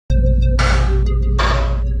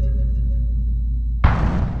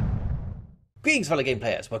Greetings, fellow game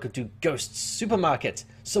players. Welcome to Ghost Supermarket.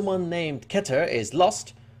 Someone named Keter is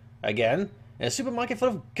lost, again, in a supermarket full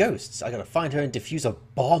of ghosts. I gotta find her and defuse a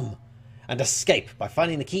bomb, and escape by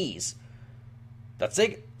finding the keys. That's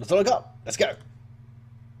it. That's all I got. Let's go.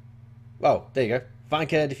 Oh, there you go. Find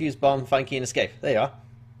key, defuse bomb, find key, and escape. There you are.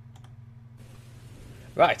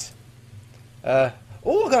 Right. Oh,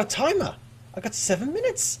 I got a timer. I got 7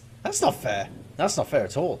 minutes. That's not fair. That's not fair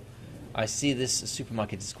at all. I see this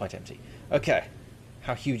supermarket is quite empty. Okay.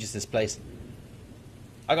 How huge is this place?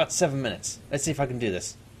 I got 7 minutes. Let's see if I can do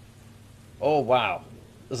this. Oh, wow.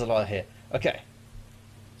 There's a lot here. Okay.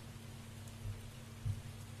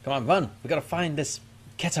 Come on, run. We gotta find this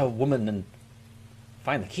Keter woman and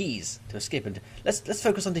find the keys to escape. And let's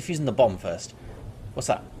focus on defusing the bomb first. What's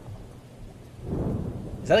that?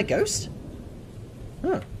 Is that a ghost?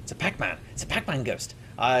 It's a Pac-Man. It's a Pac-Man ghost.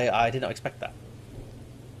 I did not expect that.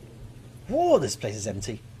 Whoa, this place is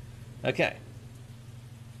empty. Okay.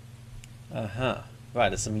 Right,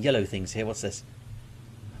 there's some yellow things here. What's this?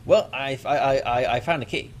 Well, I found a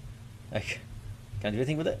key. Can I do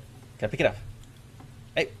anything with it? Can I pick it up?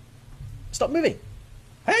 Hey, stop moving.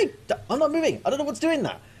 Hey, I'm not moving. I don't know what's doing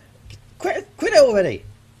that. Quit it already.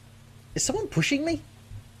 Is someone pushing me?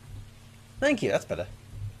 Thank you, that's better.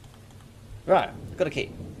 Right, got a key.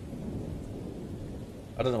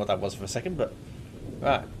 I don't know what that was for a second, but...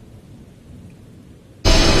 Right.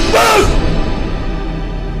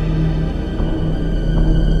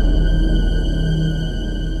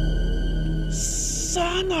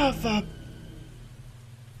 Son of a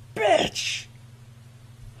bitch!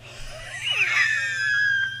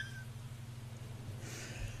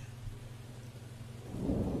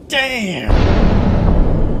 Damn!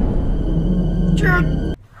 Dude!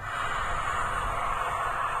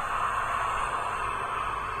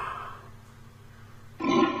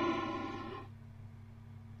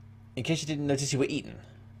 In case you didn't notice, you were eaten.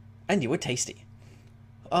 And you were tasty.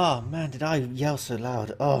 Oh man, did I yell so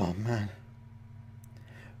loud? Oh man.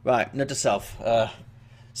 Right, note to self.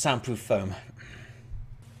 Soundproof foam.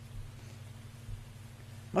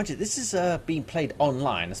 Mind you, this is being played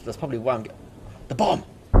online. That's probably why I'm... The bomb!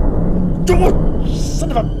 Oh, son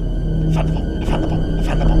of a... I found the bomb. I found the bomb. I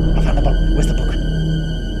found the bomb. I found the bomb. Where's the book?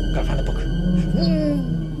 Gotta find the book.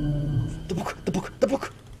 The book. The book. The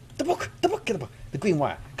book. The book. The book. Get the book. The green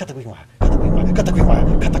wire. Cut the green wire. Cut the green wire. Cut the green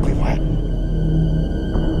wire. Cut the green wire.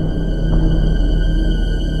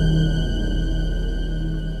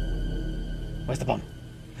 Where's the bomb?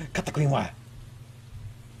 Cut the green wire.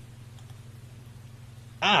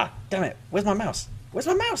 Ah, damn it. Where's my mouse? Where's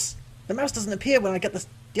my mouse? The mouse doesn't appear when I get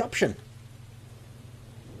the option.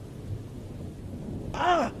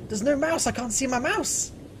 Ah, there's no mouse. I can't see my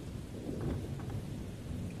mouse.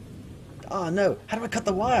 Oh no, how do I cut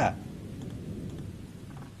the wire?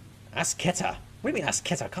 Ask Keter. What do you mean ask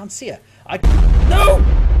Keter? I can't see her. No!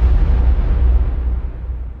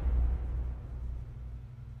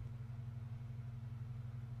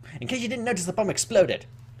 In case you didn't notice, the bomb exploded.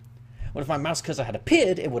 Well, if my mouse cursor had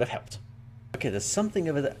appeared, it would have helped. Okay, there's something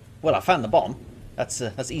over there. Well, I found the bomb.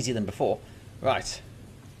 That's easier than before. Right.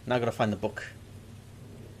 Now I've got to find the book.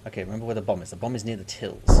 Okay, remember where the bomb is. The bomb is near the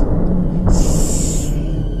tills.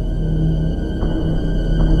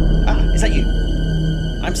 Ah, is that you?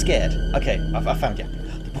 I'm scared. Okay, I found you.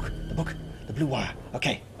 The book, the blue wire.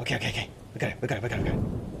 Okay. We got it.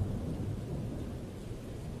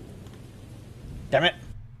 Damn it.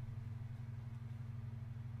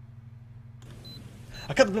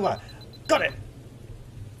 I cut the blue wire. Got it.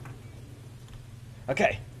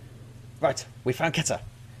 Okay. Right, we found Keter.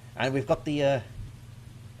 And we've got the,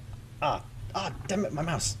 damn it, my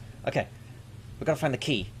mouse. Okay. We've got to find the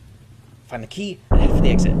key. Find the key and head for the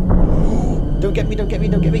exit. Don't get me.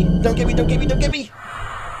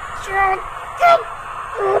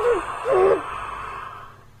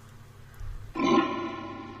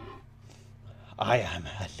 I am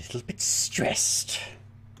a little bit stressed.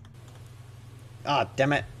 Ah,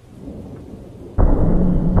 damn it.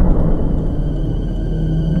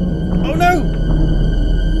 Oh no!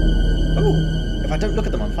 Oh, if I don't look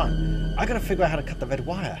at them, I'm fine. I gotta figure out how to cut the red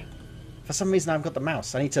wire. For some reason, I've got the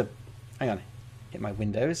mouse. I need to... Hang on. Hit my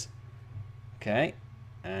windows. Okay.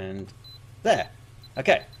 And... There.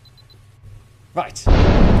 Okay. Right.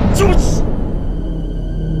 Swords!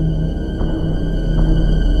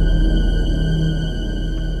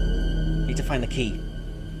 Need to find the key.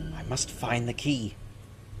 I must find the key.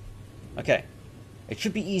 Okay. It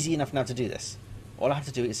should be easy enough now to do this. All I have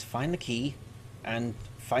to do is find the key and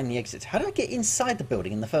find the exit. How do I get inside the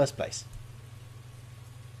building in the first place?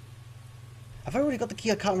 Have I already got the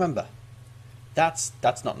key? I can't remember. That's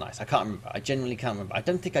not nice. I can't remember. I genuinely can't remember. I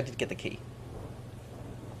don't think I did get the key.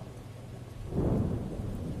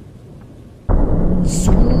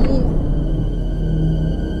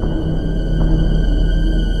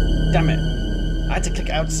 Damn it. I had to click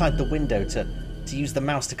outside the window to use the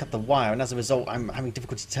mouse to cut the wire, and as a result, I'm having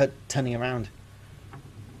difficulty turning around.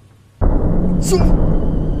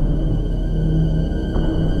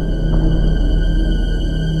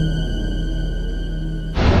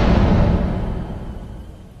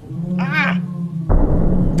 Ah!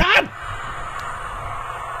 Dad!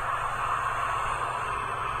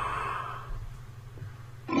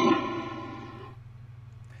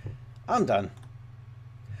 I'm done.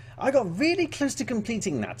 I got really close to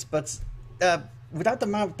completing that, but without the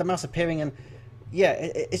mouse appearing, and yeah,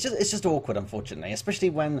 it's just awkward, unfortunately,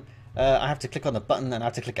 especially when I have to click on the button and I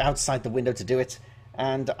have to click outside the window to do it,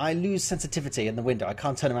 and I lose sensitivity in the window. I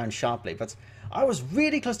can't turn around sharply, but I was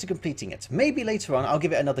really close to completing it. Maybe later on I'll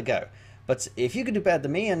give it another go, but if you can do better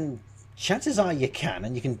than me, and chances are you can,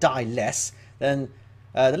 and you can die less, then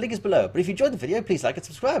the link is below. But if you enjoyed the video, please like and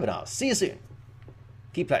subscribe, and I'll see you soon.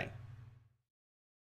 Keep playing.